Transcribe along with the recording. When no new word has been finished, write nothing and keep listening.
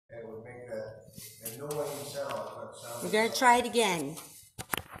We're going to try it again.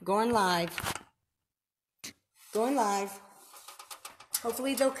 Going live. Going live.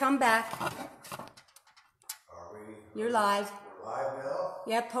 Hopefully they'll come back. Are we? You're live. We're live now?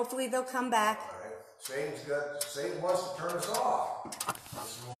 Yep, hopefully they'll come back. All right. Satan wants to turn us off.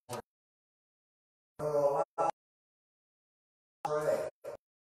 This morning. Pray.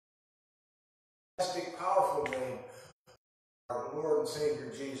 Powerful name, our Lord and Savior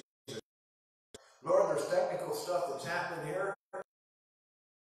Jesus. Lord, there's technical stuff that's happened here.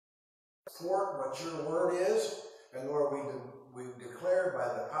 Support what your word is, and Lord, we declare by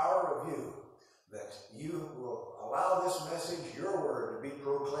the power of you that you will allow this message, your word, to be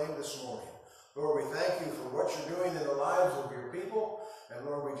proclaimed this morning. Lord, we thank you for what you're doing in the lives of your people, and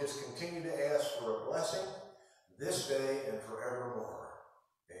Lord, we just continue to ask for a blessing this day and forevermore.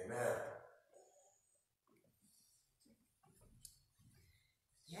 Amen.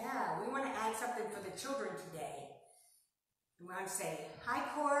 Yeah, we want to add something for the children today. We want to say, hi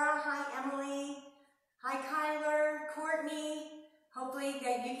Cora, hi Emily, hi Kyler, Courtney. Hopefully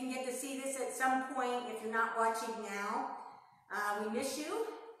that you can get to see this at some point if you're not watching now. We miss you,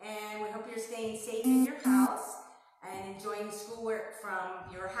 and we hope you're staying safe in your house and enjoying schoolwork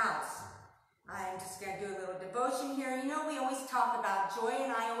from your house. I'm just going to do a little devotion here. You know, we always talk about joy,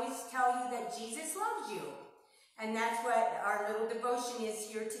 and I always tell you that Jesus loves you. And that's what our little devotion is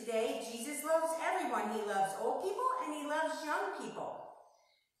here today. Jesus loves everyone. He loves old people and he loves young people.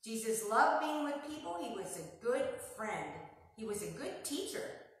 Jesus loved being with people. He was a good friend. He was a good teacher.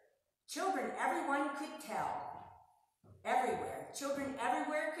 Children, everyone could tell. Everywhere. Children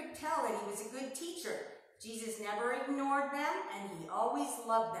everywhere could tell that he was a good teacher. Jesus never ignored them, and he always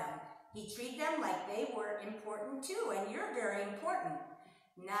loved them. He treated them like they were important too, and you're very important.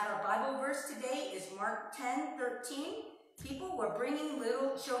 Now our Bible verse today is Mark 10:13. People were bringing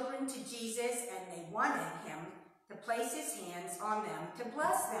little children to Jesus, and they wanted him to place his hands on them to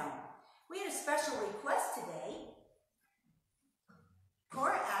bless them. We had a special request today.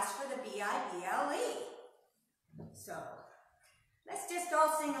 Cora asked for the B-I-B-L-E. So let's just all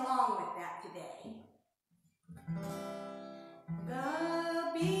sing along with that today. The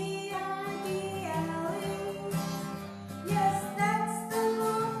B-I-B-L-E. Yes, that's the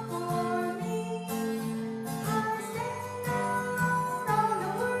book for me. I stand alone on the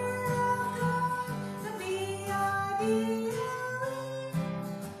word of God. The B-I-B-L-E.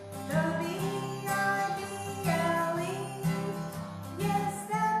 The B-I-B-L-E. Yes,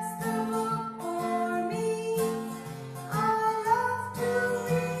 that's the book for me. I love to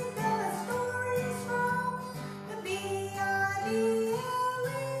read the stories from the B-I-B-L-E.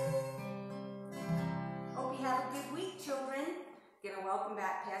 Hope you have a good week, children. Gonna welcome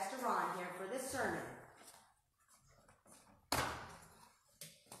back Pastor Ron here for this sermon.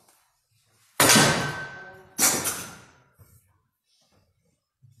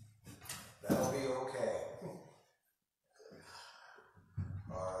 That'll be okay.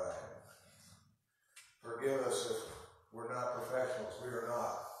 All right. Forgive us if we're not professionals. We are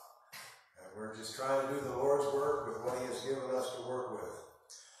not. And we're just trying to do the Lord's work with what he has given us to work with.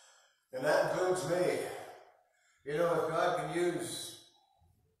 And that includes me. You know, if God can use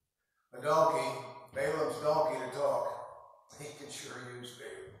a donkey, Balaam's donkey, to talk, he can sure use me.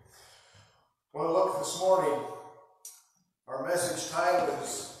 Well, look, this morning, our message title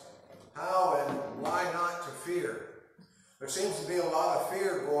is How and Why Not to Fear. There seems to be a lot of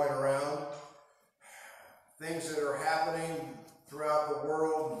fear going around, things that are happening throughout the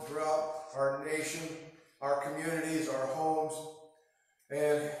world and throughout our nation, our communities, our homes.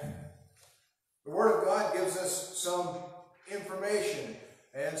 And the Word of God gives us some information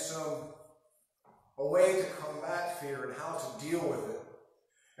and a way to combat fear and how to deal with it.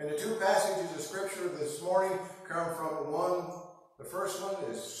 And the two passages of Scripture this morning come from the first one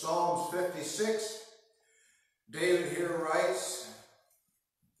is Psalms 56. David here writes,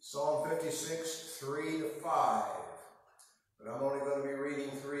 Psalm 56, 3-5. But I'm only going to be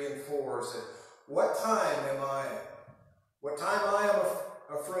reading 3 and 4. It said, What time I am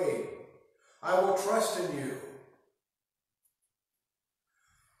afraid, I will trust in you.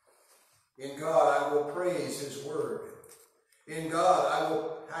 In God I will praise his word. In God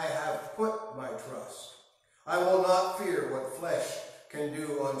I have put my trust. I will not fear what flesh can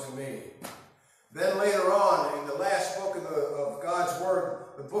do unto me. Then later on, in the last book of God's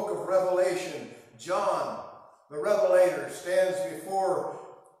word, the book of Revelation, John, the Revelator, stands before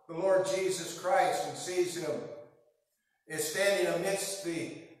the Lord Jesus Christ and sees him is standing amidst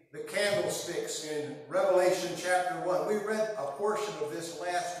the candlesticks in Revelation chapter 1. We read a portion of this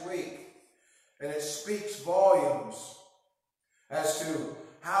last week, and it speaks volumes as to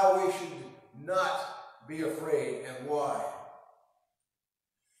how we should not be afraid, and why?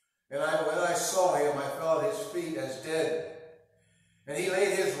 And when I saw him, I fell at his feet as dead. And he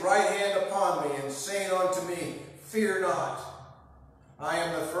laid his right hand upon me, and saying unto me, Fear not, I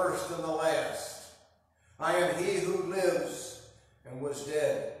am the first and the last. I am he who lives and was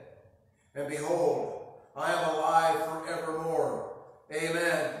dead. And behold, I am alive forevermore.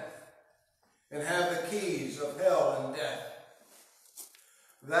 Amen. And have the keys of hell and death.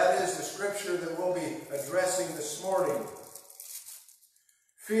 That is the scripture that we'll be addressing this morning.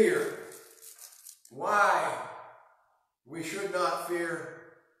 Fear. Why we should not fear,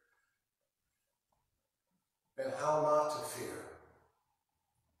 and how not to fear.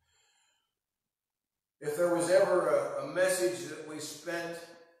 If there was ever a message that we spent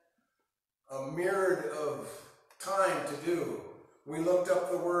a myriad of time to do, we looked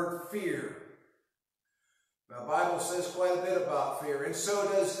up the word fear. Now, the Bible says quite a bit about fear, and so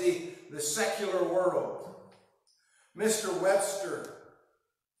does the secular world. Mr. Webster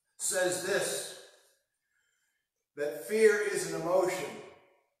says this, that fear is an emotion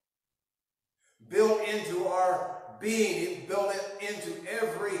built into our being, built into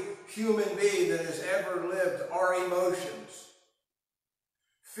every human being that has ever lived, our emotions.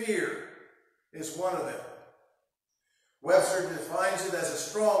 Fear is one of them. Webster defines it as a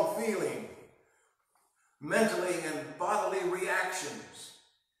strong feeling, mentally and bodily reactions,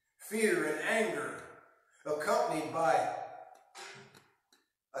 fear and anger, accompanied by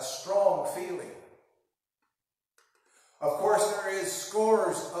a strong feeling. Of course, there is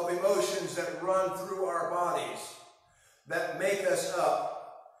scores of emotions that run through our bodies that make us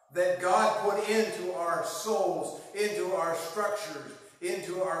up, that God put into our souls, into our structures,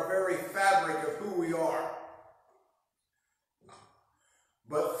 into our very fabric of who we are.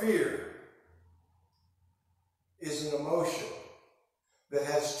 But fear is an emotion that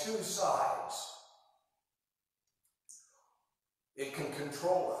has two sides. It can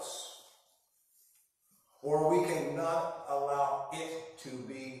control us, or we cannot allow it to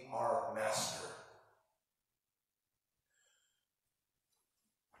be our master.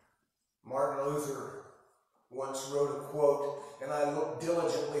 Martin Luther once wrote a quote, and I looked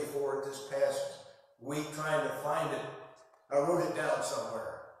diligently for it this past week trying to find it. I wrote it down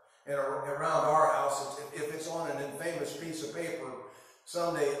somewhere. And around our house, if it's on an infamous piece of paper,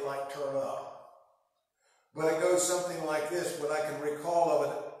 someday it might turn up. But it goes something like this, what I can recall of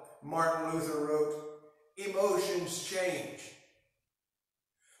it. Martin Luther wrote, emotions change.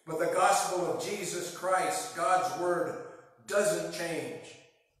 But the gospel of Jesus Christ, God's word, doesn't change.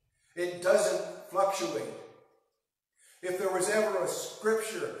 It doesn't fluctuate. If there was ever a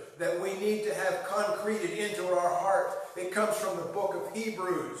scripture that we need to have concreted into our heart, it comes from the book of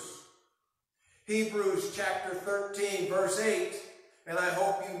Hebrews. Hebrews chapter 13, verse 8. And I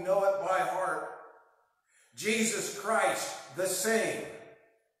hope you know it by heart. Jesus Christ, the same,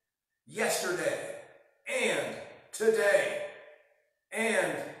 yesterday and today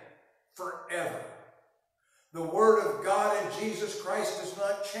and forever. The word of God in Jesus Christ does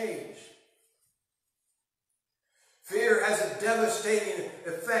not change. Fear has a devastating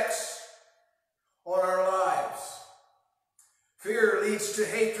effects on our lives. Fear leads to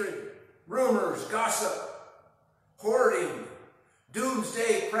hatred, rumors, gossip, hoarding,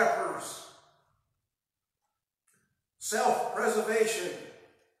 doomsday preppers, self-preservation.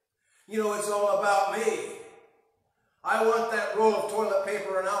 You know, it's all about me. I want that roll of toilet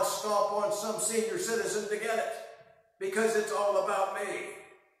paper and I'll stomp on some senior citizen to get it because it's all about me.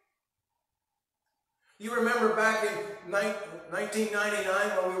 You remember back in 1999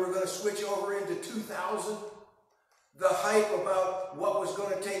 when we were going to switch over into 2000? The hype about what was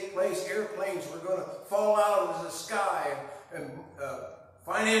going to take place, airplanes were going to fall out of the sky, and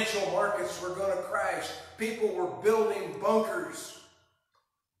financial markets were going to crash. People were building bunkers.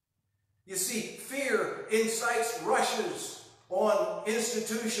 You see, fear incites rushes on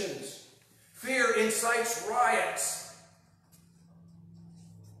institutions. Fear incites riots.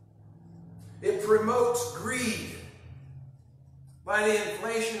 It promotes greed by the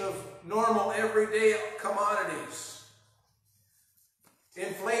inflation of normal everyday commodities.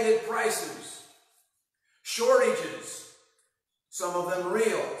 Inflated prices, shortages, some of them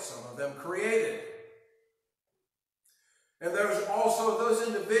real, some of them created. And there's also those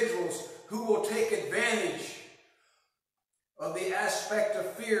individuals who will take advantage of the aspect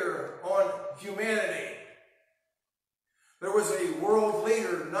of fear on humanity. There was a world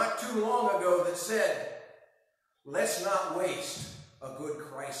leader not too long ago that said, let's not waste a good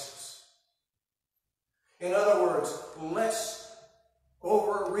crisis. In other words, let's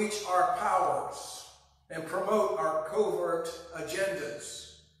overreach our powers and promote our covert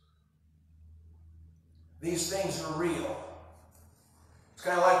agendas. these things are real. It's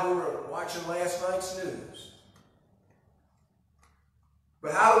kind of like we were watching last night's news.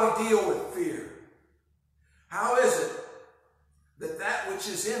 But how do we deal with fear? How is it that which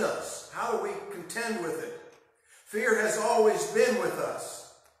is in us, how do we contend with it? Fear has always been with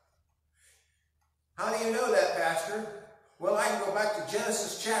us. How do you know that, Pastor? Well, I can go back to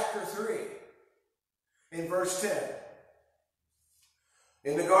Genesis chapter 3 in verse 10.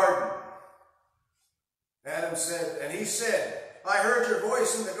 In the garden, Adam said, and he said, I heard your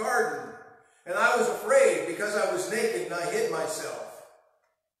voice in the garden, and I was afraid because I was naked and I hid myself.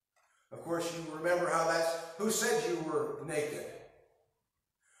 Of course, you remember how that's, who said you were naked?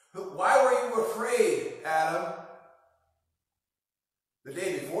 Why were you afraid, Adam? The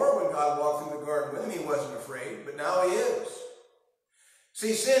day before, when God walked through the garden with him, he wasn't afraid, but now he is.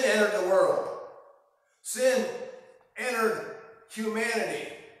 See, sin entered the world. Sin entered humanity.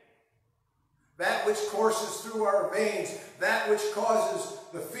 That which courses through our veins, that which causes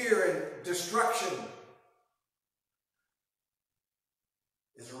the fear and destruction,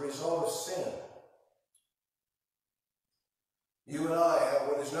 is a result of sin. You and I have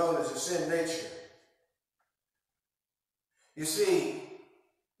what is known as a sin nature. You see,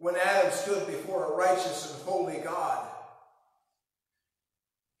 when Adam stood before a righteous and holy God,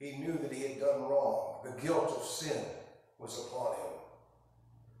 he knew that he had done wrong. The guilt of sin was upon him.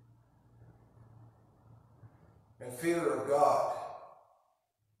 And fear of God,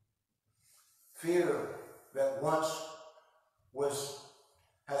 fear that once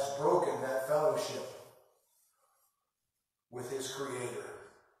has broken that fellowship with his Creator.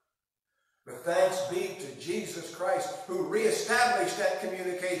 But thanks be to Jesus Christ, who reestablished that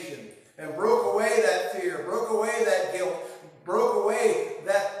communication and broke away that fear, broke away that guilt, broke away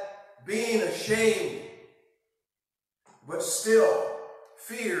that being ashamed. But still,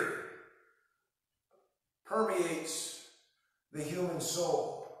 fear permeates the human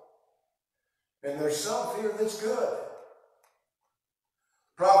soul. And there's some fear that's good.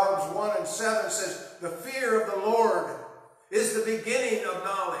 Proverbs 1:7 says, the fear of the Lord is the beginning of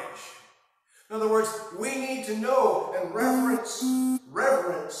knowledge. In other words, we need to know and reverence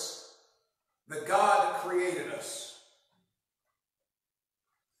the God that created us.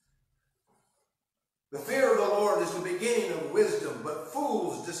 The fear of the Lord is the beginning of wisdom, but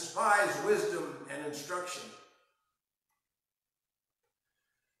fools despise wisdom and instruction.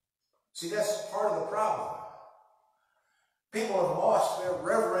 See, that's part of the problem. People have lost their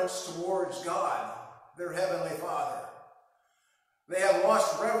reverence towards God, their Heavenly Father. They have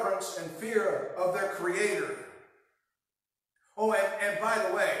lost reverence and fear of their Creator. Oh, and by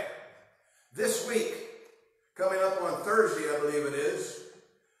the way, this week, coming up on Thursday, I believe it is,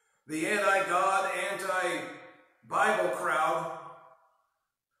 the anti-God, anti-Bible crowd,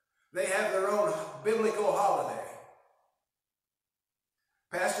 they have their own biblical holiday.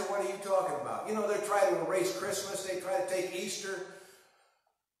 Pastor, what are you talking about? You know, they're trying to erase Christmas. They try to take Easter.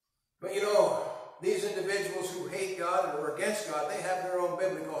 But you know, these individuals who hate God and are against God, they have their own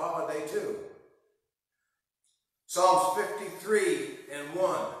biblical holiday too. Psalms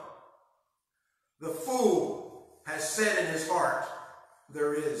 53:1. The fool has said in his heart,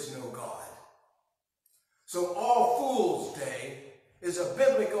 there is no God. So All Fools' Day is a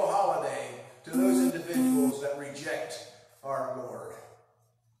biblical holiday to those individuals that reject our Lord.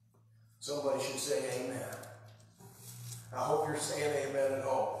 Somebody should say amen. I hope you're saying amen at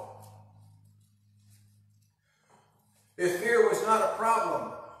home. If fear was not a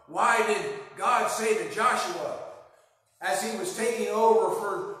problem, why did God say to Joshua, as he was taking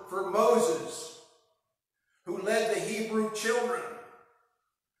over for Moses, who led the Hebrew children?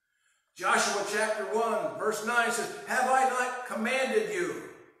 Joshua chapter 1, verse 9 says, have I not commanded you?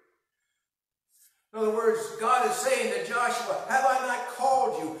 In other words, God is saying to Joshua, have I not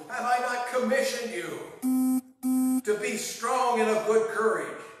called you? Have I not commissioned you to be strong and of good courage?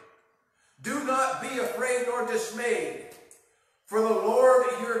 Do not be afraid nor dismayed, for the Lord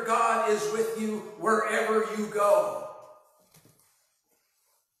your God is with you wherever you go.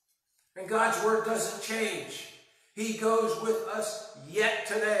 And God's word doesn't change. He goes with us yet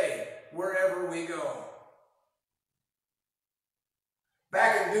today, wherever we go.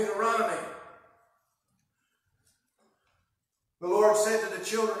 Back in Deuteronomy, the Lord said to the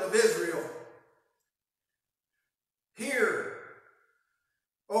children of Israel, hear,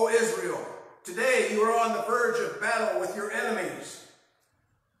 O Israel, today you are on the verge of battle with your enemies.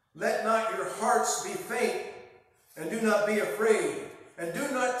 Let not your hearts be faint, and do not be afraid, and do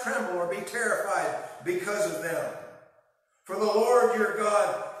not tremble or be terrified because of them. For the Lord your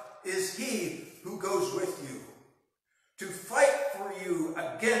God is he who goes with you, to fight for you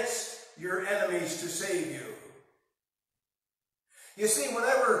against your enemies to save you. You see,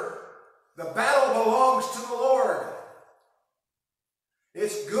 whenever the battle belongs to the Lord,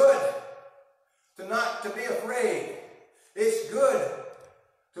 it's good not to be afraid. It's good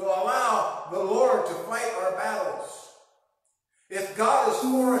to allow the Lord to fight our battles. If God is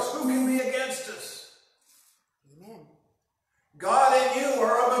for us, who can be against us? Amen. God and you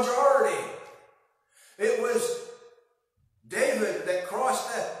are a majority. It was David that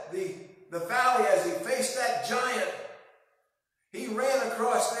crossed the valley as he faced that giant. He ran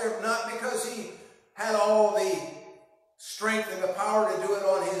across there not because he had all the strength and the power to do it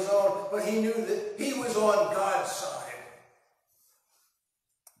on his own, but he knew that he was on God's side.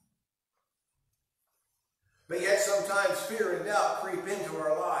 But yet sometimes fear and doubt creep into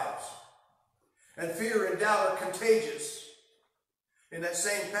our lives. And fear and doubt are contagious. In that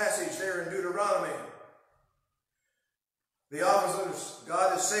same passage there in Deuteronomy, the officers,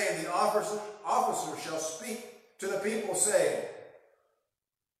 God is saying, the officer shall speak to the people, saying,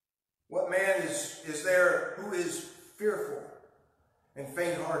 what man is there who is fearful and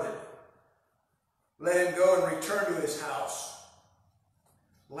faint-hearted? Let him go and return to his house,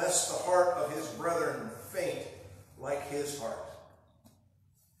 lest the heart of his brethren faint like his heart.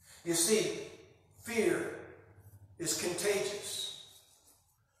 You see, fear is contagious.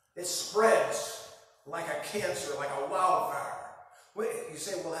 It spreads like a cancer, like a wildfire. You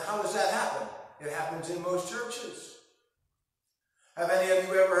say, well, how does that happen? It happens in most churches. Have any of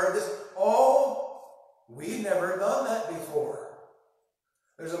you ever heard this? Oh, we've never done that before.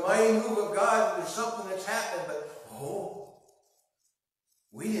 There's a mighty move of God, and there's something that's happened, but, oh,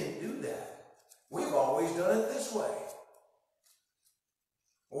 we didn't do that. We've always done it this way.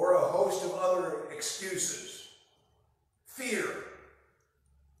 Or a host of other excuses. Fear.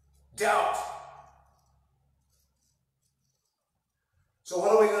 Doubt. So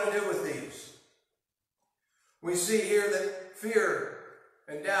what are we going to do with these? We see here that fear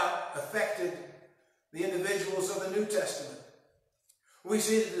and doubt affected the individuals of the New Testament. We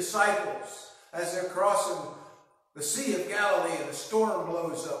see the disciples as they're crossing the Sea of Galilee and a storm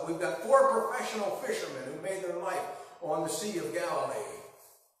blows up. We've got 4 professional fishermen who made their life on the Sea of Galilee.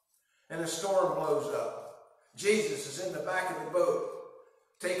 And a storm blows up. Jesus is in the back of the boat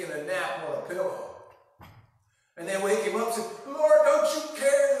taking a nap on a pillow. And they wake him up and say, Lord, don't you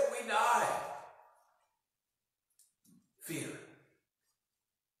care that we die? Fear.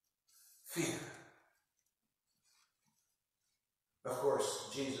 Fear. Of course,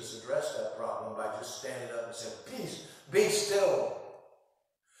 Jesus addressed that problem by just standing up and saying, peace, be still.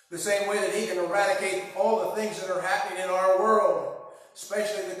 The same way that he can eradicate all the things that are happening in our world,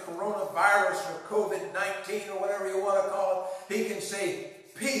 especially the coronavirus or COVID-19 or whatever you want to call it, he can say,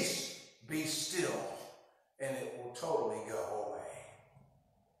 peace, be still, and it will totally go away.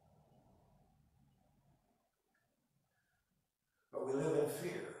 But we live in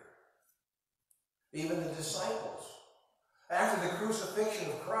fear. Even the disciples. After the crucifixion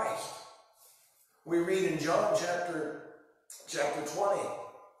of Christ, we read in John chapter 20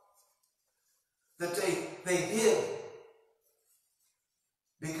 that they did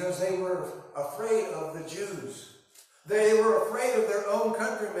because they were afraid of the Jews. They were afraid of their own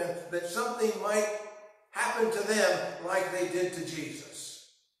countrymen, that something might happen to them like they did to Jesus.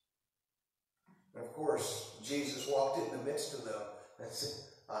 And of course, Jesus walked in the midst of them and said,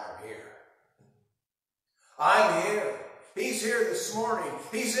 I'm here. I'm here. He's here this morning.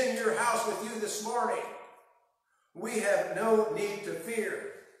 He's in your house with you this morning. We have no need to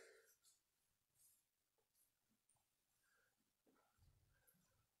fear.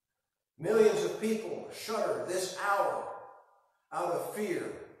 Millions of people shudder this hour out of fear.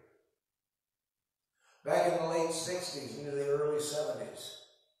 Back in the late 60s into the early 70s,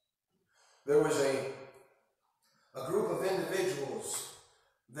 there was a group of individuals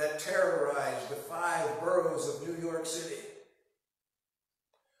that terrorized the 5 boroughs of New York City.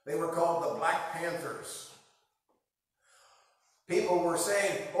 They were called the Black Panthers. People were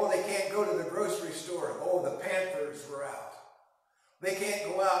saying, oh, they can't go to the grocery store. Oh, the Panthers were out. They can't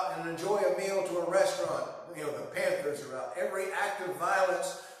go out and enjoy a meal to a restaurant. You know, the Panthers are out. Every act of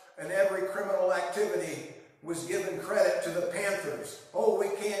violence and every criminal activity was given credit to the Panthers. Oh, we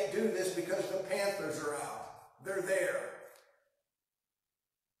can't do this because the Panthers are out. They're there.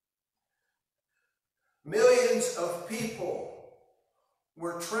 Millions of people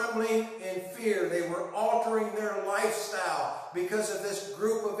were trembling in fear. They were altering their lifestyle because of this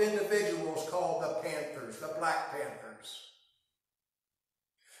group of individuals called the Panthers, the Black Panthers.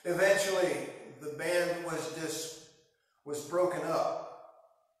 Eventually, the band was broken up.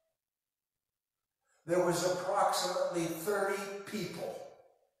 There was approximately 30 people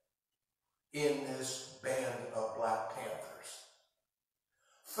in this band of Black Panthers.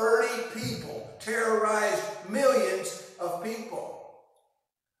 30 people terrorized millions of people,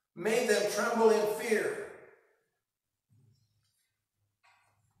 made them tremble in fear.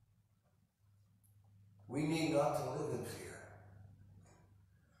 We need not to live in fear.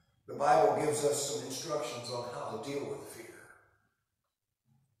 The Bible gives us some instructions on how to deal with fear.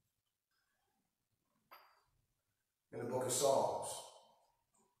 In the book of Psalms,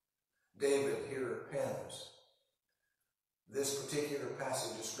 David here pens this particular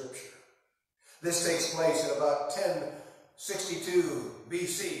passage of Scripture. This takes place in about 1062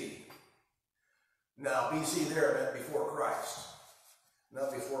 BC. Now, BC there meant before Christ,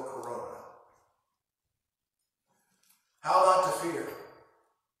 not before Corona. How not to fear.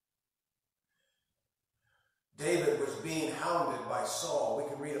 David was being hounded by Saul. We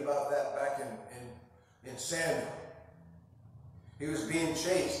can read about that back in Samuel. He was being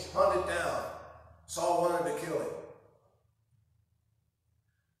chased, hunted down. Saul wanted to kill him.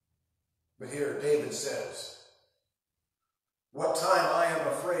 But here David says, what time I am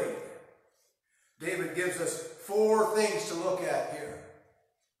afraid. David gives us 4 things to look at here.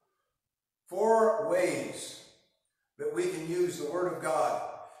 4 ways that we can use the Word of God.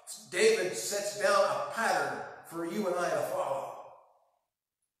 David sets down a pattern for you and I to follow.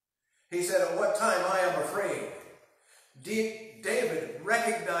 He said, at what time I am afraid. David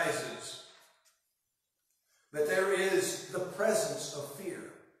recognizes that there is the presence of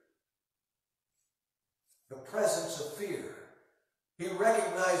fear. The presence of fear. He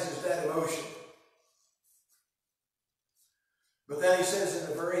recognizes that emotion. But then he says in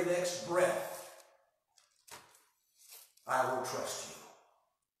the very next breath, I will trust you.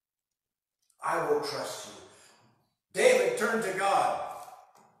 I will trust you. David turned to God.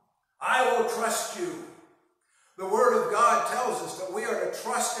 I will trust you. The Word of God tells us that we are to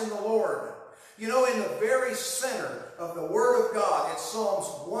trust in the Lord. You know, in the very center of the Word of God, it's Psalms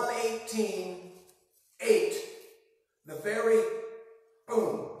 118:8. The very,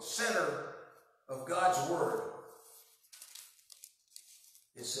 center of God's Word.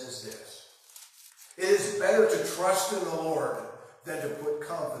 It says this. It is better to trust in the Lord than to put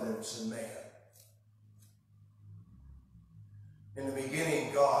confidence in man. In the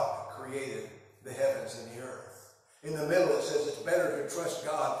beginning, God created the heavens and the earth. In the middle, it says it's better to trust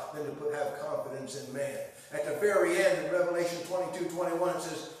God than to have confidence in man. At the very end, in Revelation 22:21, it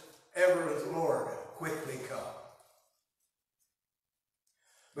says, ever the Lord quickly come.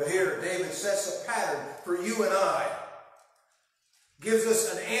 But here, David sets a pattern for you and I. Gives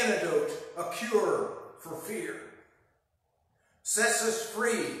us an antidote, a cure for fear. Sets us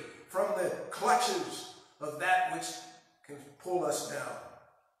free from the clutches of that which can pull us down.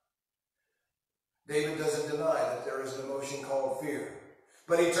 David doesn't deny that there is an emotion called fear.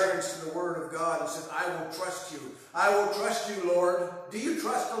 But he turns to the Word of God and says, I will trust you. I will trust you, Lord. Do you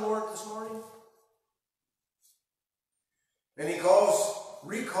trust the Lord this morning? And he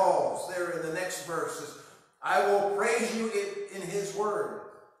recalls there in the next verses, I will praise you in his word.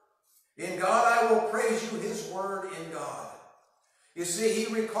 In God I will praise you, his word in God. You see, he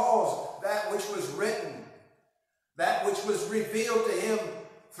recalls that which was written, that which was revealed to him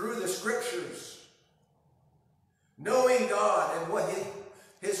through the Scriptures. Knowing God and what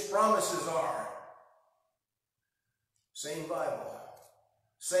his promises are. Same Bible,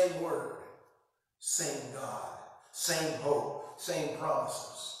 same word, same God, same hope, same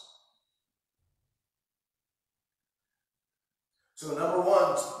promises. So number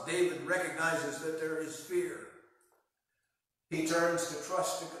one, David recognizes that there is fear. He turns to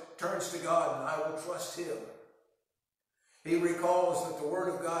God, and I will trust him. He recalls that the Word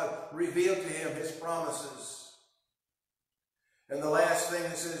of God revealed to him his promises. And the last thing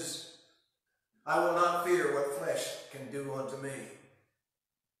it says, I will not fear what flesh can do unto me.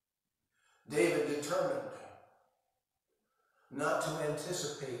 David determined not to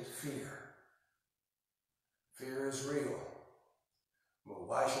anticipate fear. Fear is real. Well,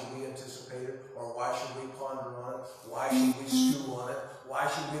 why should we anticipate it? Or why should we ponder on it? Why should we stew on it? Why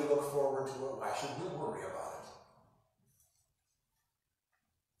should we look forward to it? Why should we worry about it?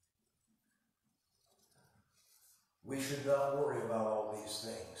 We should not worry about all these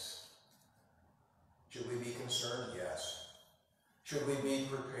things. Should we be concerned? Yes. Should we be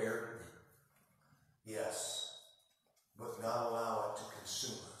prepared? Yes. But not allow it to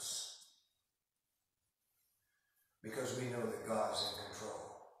consume us. Because we know that God is in control.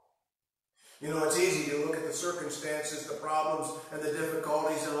 You know, it's easy to look at the circumstances, the problems, and the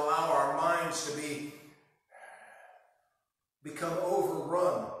difficulties and allow our minds to become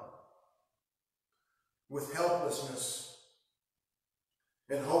overrun with helplessness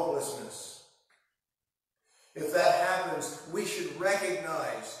and hopelessness. If that happens, we should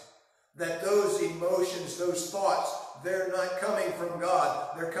recognize that those emotions, those thoughts, they're not coming from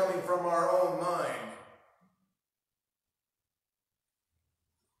God. They're coming from our own mind.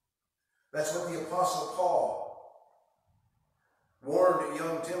 That's what the Apostle Paul warned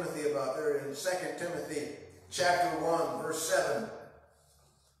young Timothy about there in 2 Timothy chapter 1, verse 7.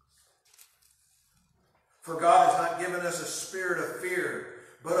 For God has not given us a spirit of fear,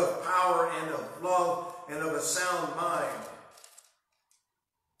 but of power and of love and of a sound mind.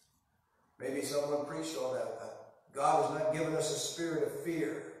 Maybe someone preached on that. God has not given us a spirit of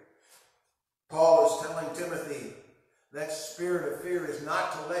fear. Paul is telling Timothy that spirit of fear is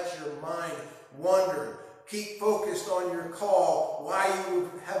not to let your mind wander. Keep focused on your call, why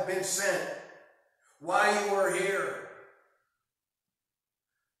you have been sent, why you are here.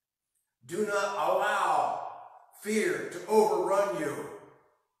 Do not allow fear to overrun you,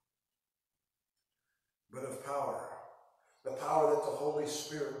 but of power. The power that the Holy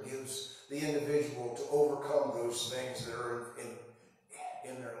Spirit gives the individual to overcome those things that are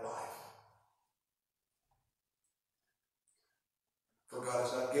in their life. For God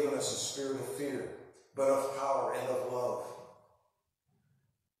has not given us a spirit of fear, but of power and of love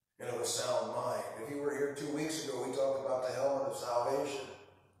and of a sound mind. If you were here 2 weeks ago, we talked about the helmet of salvation.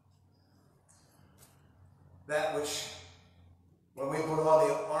 That which, when we put on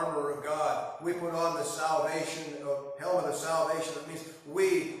the armor of God, we put on the helmet of salvation. That means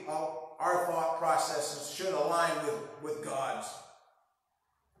our thought processes should align with God's.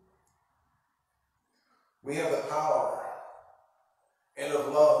 We have the power and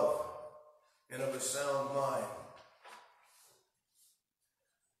of love and of a sound mind.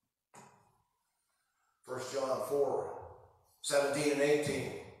 1 John 4, 17 and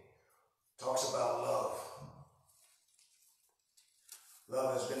 18 talks about love.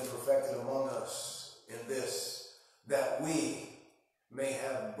 Love has been perfected among us in this, that we may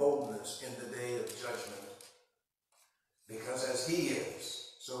have boldness in the day of judgment. Because as he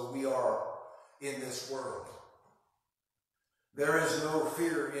is, so we are in this world. There is no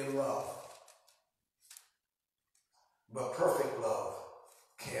fear in love, but perfect love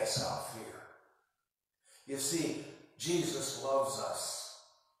casts out fear. You see, Jesus loves us.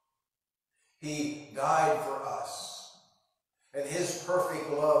 He died for us. And his perfect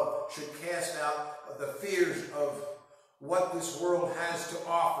love should cast out the fears of what this world has to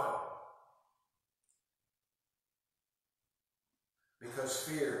offer. Because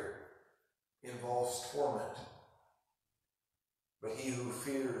fear involves torment. But he who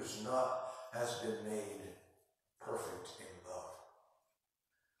fears not has been made perfect in love.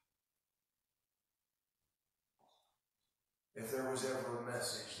 If there was ever a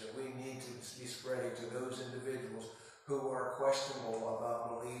message that we need to be spreading to those individuals who are questionable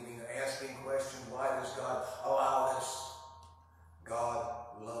about believing, asking questions, why does God allow this? God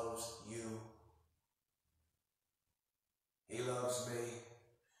loves you. He loves me.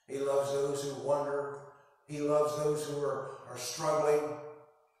 He loves those who wonder. He loves those who are struggling.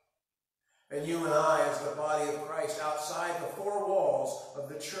 And you and I, as the body of Christ, outside the four walls of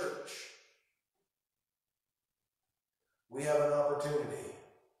the church, we have an opportunity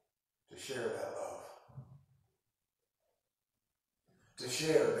to share that love. To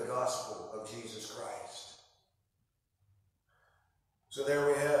share the gospel of Jesus Christ. So there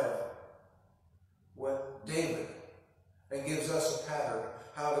we have what David, and gives us a pattern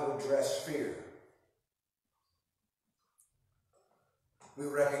how to address fear. We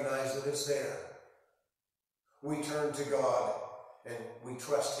recognize that it's there. We turn to God and we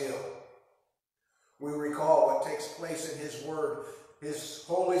trust him. We recall what takes place in his word, his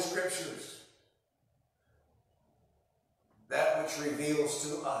holy scriptures. That which reveals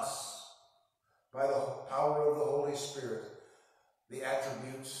to us, by the power of the Holy Spirit, the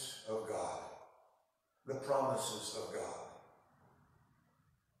attributes of God, the promises of God.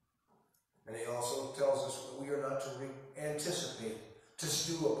 And he also tells us that we are not to anticipate, to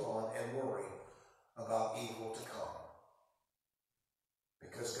stew upon and worry about evil to come.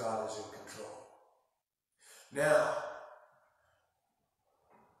 Because God is in control. Now,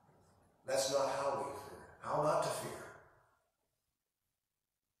 that's not how we fear. How not to fear.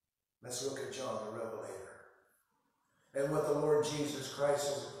 Let's look at John the Revelator. And what the Lord Jesus Christ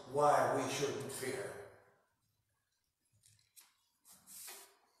says, why we shouldn't fear.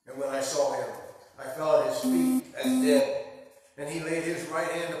 And when I saw him, I fell at his feet as dead. And he laid his right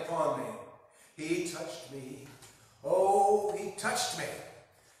hand upon me. He touched me. Oh, he touched me.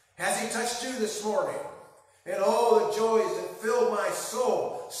 Has he touched you this morning? And oh, the joys that filled my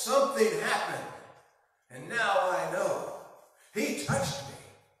soul. Something happened. And now I know. He touched me.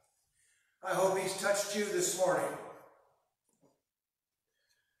 I hope he's touched you this morning.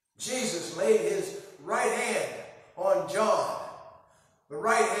 Jesus laid his right hand on John. The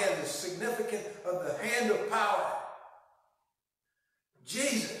right hand is significant of the hand of power.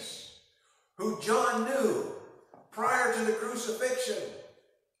 Jesus, who John knew prior to the crucifixion,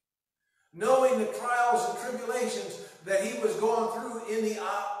 knowing the trials and tribulations that he was going through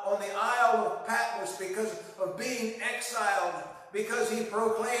on the Isle of Patmos because of being exiled, because he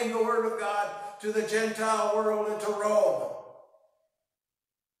proclaimed the word of God to the Gentile world and to Rome.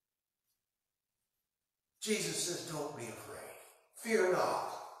 Jesus says, don't be afraid. Fear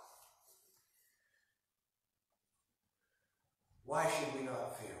not. Why should we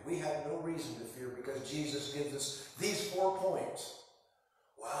not fear? We have no reason to fear because Jesus gives us these 4 points.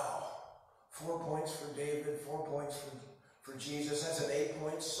 Wow. 4 points for David, 4 points for Jesus. That's an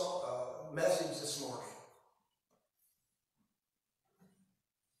 8-point message this morning.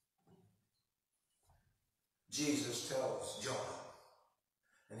 Jesus tells John,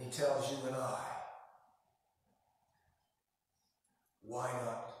 and he tells you and I, why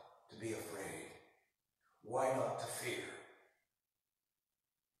not to be afraid? Why not to fear?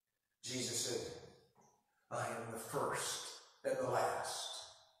 Jesus said, I am the first and the last.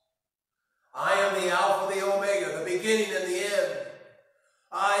 I am the Alpha, the Omega, the beginning and the end.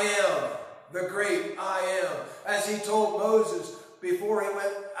 I am the great I am. As he told Moses before he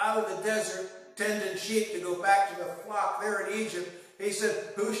went out of the desert, tending sheep to go back to the flock there in Egypt, he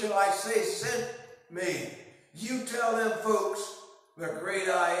said, who shall I say sent me? You tell them folks, the great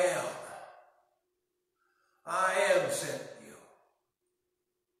I am. I am sent you.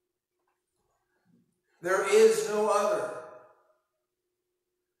 There is no other.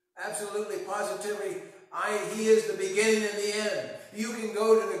 Absolutely, positively, he is the beginning and the end. You can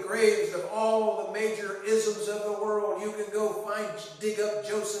go to the graves of all the major isms of the world. You can go dig up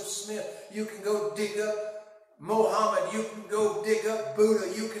Joseph Smith. You can go dig up Mohammed. You can go dig up Buddha.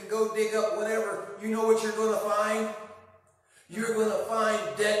 You can go dig up whatever. You know what you're going to find? You're going to find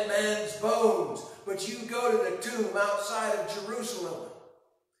dead man's bones. But you go to the tomb outside of Jerusalem,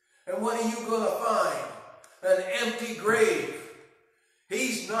 and what are you going to find? An empty grave.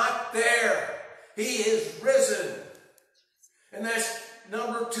 He's not there. He is risen. And that's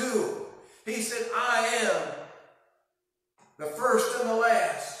number 2. He said, I am the first and the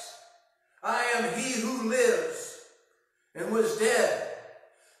last. I am he who lives and was dead.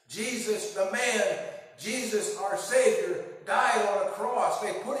 Jesus, the man, Jesus, our Savior, died on a cross.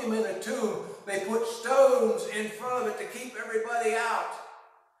 They put him in a tomb. They put stones in front of it to keep everybody out.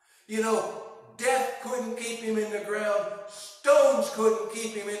 You know, death couldn't keep him in the ground. Stones couldn't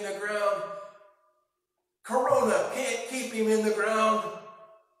keep him in the ground. Corona can't keep him in the ground.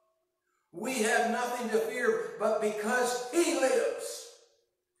 We have nothing to fear, but because he lives.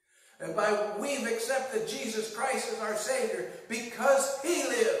 And we've accepted Jesus Christ as our Savior, because he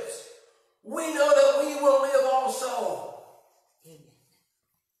lives, we know that we will live also. Amen.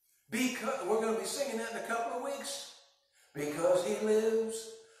 Because we're going to be singing that in a couple of weeks. Because he lives,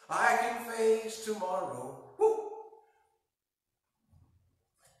 I can face tomorrow. Woo.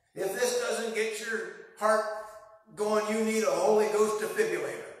 If this doesn't get your heart going, you need a Holy Ghost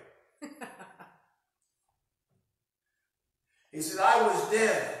defibrillator. He said, I was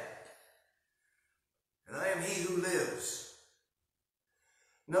dead, and I am he who lives.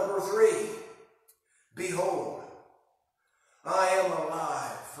 Number 3, behold, I am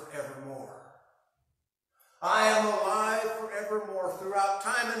alive forevermore. I am alive forevermore throughout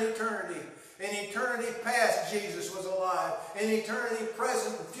time and eternity. In eternity past, Jesus was alive. In eternity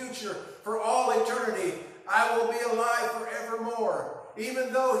present and future, for all eternity, I will be alive forevermore.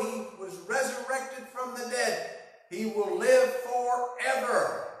 Even though he was resurrected from the dead, he will live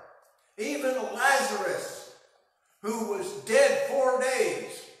forever. Even Lazarus, who was dead 4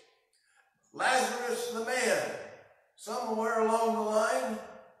 days, Lazarus the man, somewhere along the line,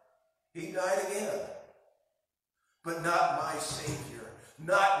 he died again. But not my Savior,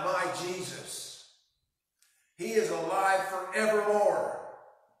 not my Jesus. He is alive forevermore.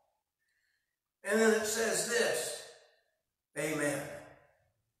 And then it says this, amen.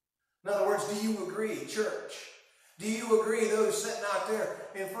 In other words, do you agree, church? Do you agree, those sitting out there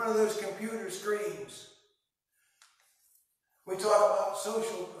in front of those computer screens? We talk about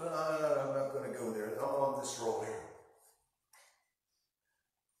social, I'm not going to go there. I'm on this roll here.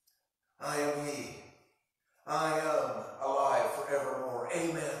 I am he. I am alive forevermore.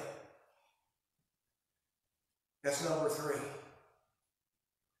 Amen. That's number 3.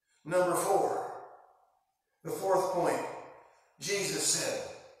 Number 4. The 4th point. Jesus said,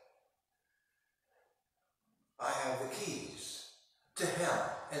 I have the keys to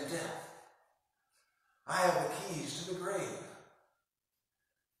hell and death. I have the keys to the grave.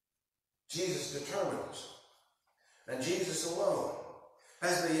 Jesus determines, and Jesus alone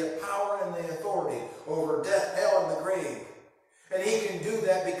has the power and the authority over death, hell, and the grave. And he can do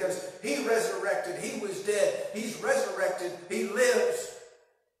that because he resurrected. He was dead. He's resurrected. He lives.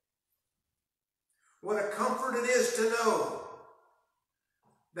 What a comfort it is to know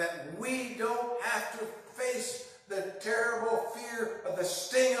that we don't have to face the terrible fear of the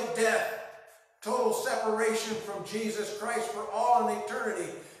sting of death, total separation from Jesus Christ for all in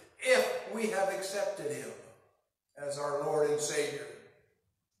eternity, if we have accepted him as our Lord and Savior.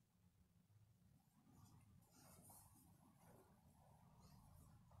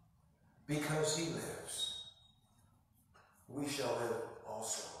 Because he lives, we shall live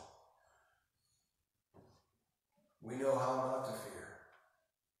also. We know how not to fear.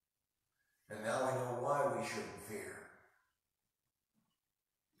 And now we know why we shouldn't fear.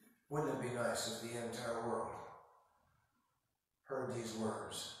 Wouldn't it be nice if the entire world heard these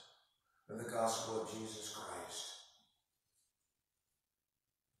words of the gospel of Jesus Christ?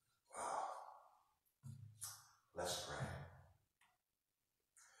 Wow. Let's pray.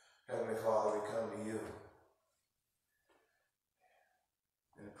 Heavenly Father, we come to you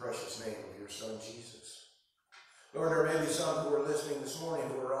in the precious name of your Son, Jesus. Lord, there may be some who are listening this morning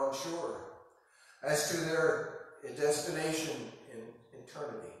who are unsure as to their destination in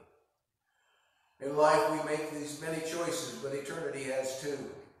eternity. In life, we make these many choices, but eternity has too.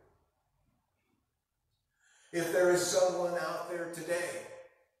 If there is someone out there today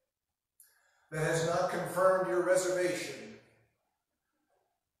that has not confirmed your reservation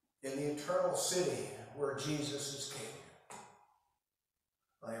in the eternal city where Jesus is King,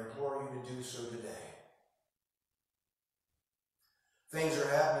 I implore you to do so today. Things are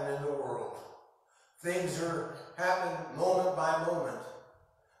happening in the world. Things are happening moment by moment,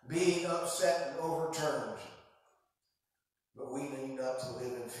 being upset and overturned. But we need not to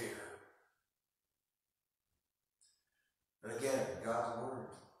live in fear. And again, God's word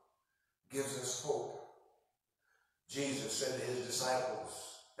gives us hope. Jesus said to his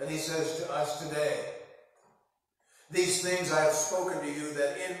disciples, and he says to us today, these things I have spoken to you,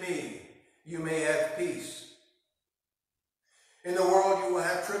 that in me you may have peace. In the world you will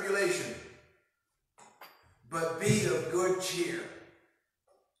have tribulation, but be of good cheer.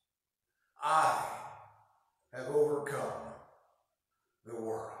 I have overcome the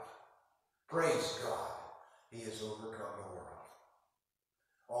world. Praise God, he has overcome the world.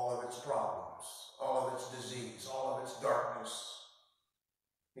 All of its problems, all of its disease, all of its darkness,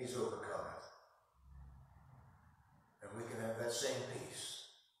 he's overcome it. And we can have that same peace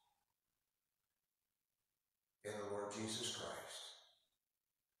in the Lord Jesus Christ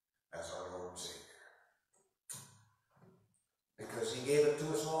as our Lord and Savior. Because he gave it to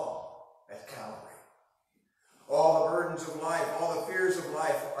us all at Calvary. All the burdens of life, all the fears of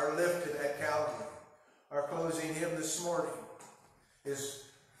life are lifted at Calvary. Our closing hymn this morning is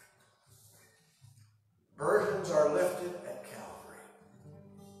burdens are lifted at Calvary.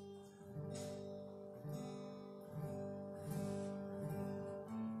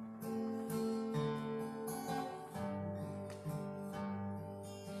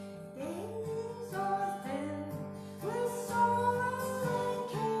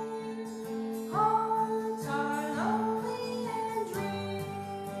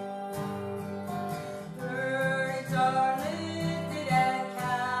 Are lifted at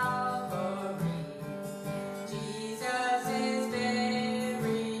Calvary. Jesus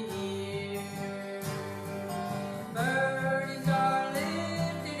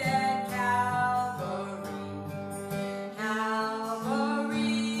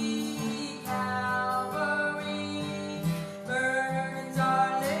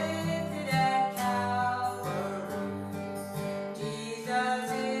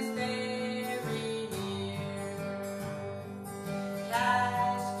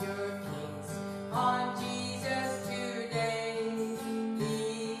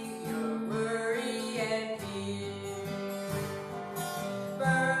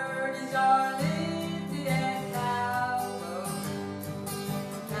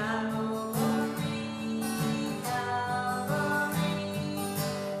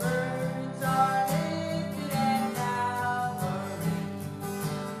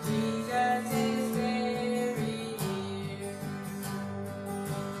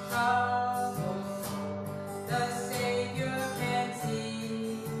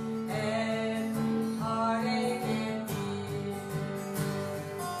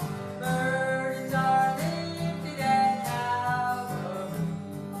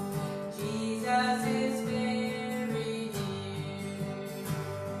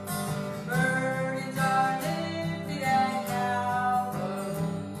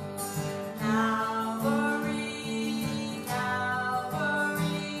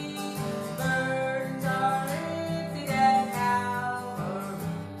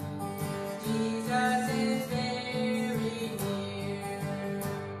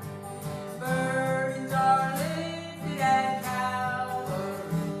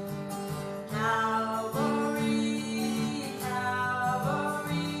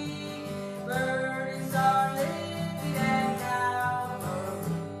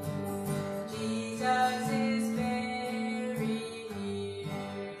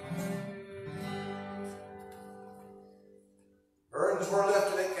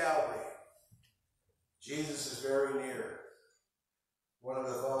at Calvary. Jesus is very near. One of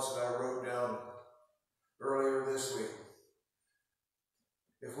the thoughts that I wrote down earlier this week.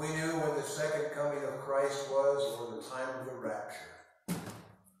 If we knew when the second coming of Christ was, or the time of the rapture,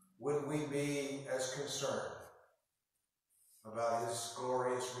 would we be as concerned about his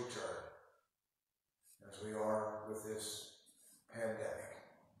glorious return as we are with this pandemic?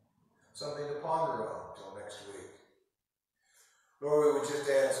 Something to ponder on until next week. Lord, we would just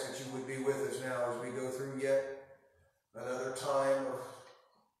ask that you would be with us now as we go through yet another time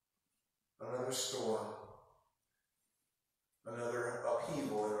of another storm, another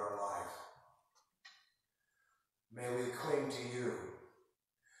upheaval in our life. May we cling to you.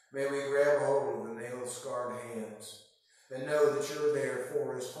 May we grab hold of the nail-scarred hands and know that you're there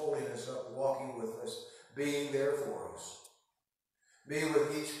for us, holding us up, walking with us, being there for us. Be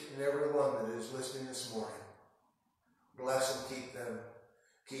with each and every one that is listening this morning. Bless and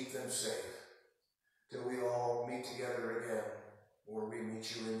keep them safe, till we all meet together again, or we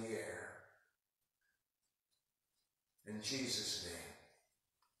meet you in the air. In Jesus'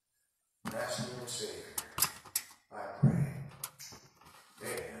 name, Master and Savior, I pray.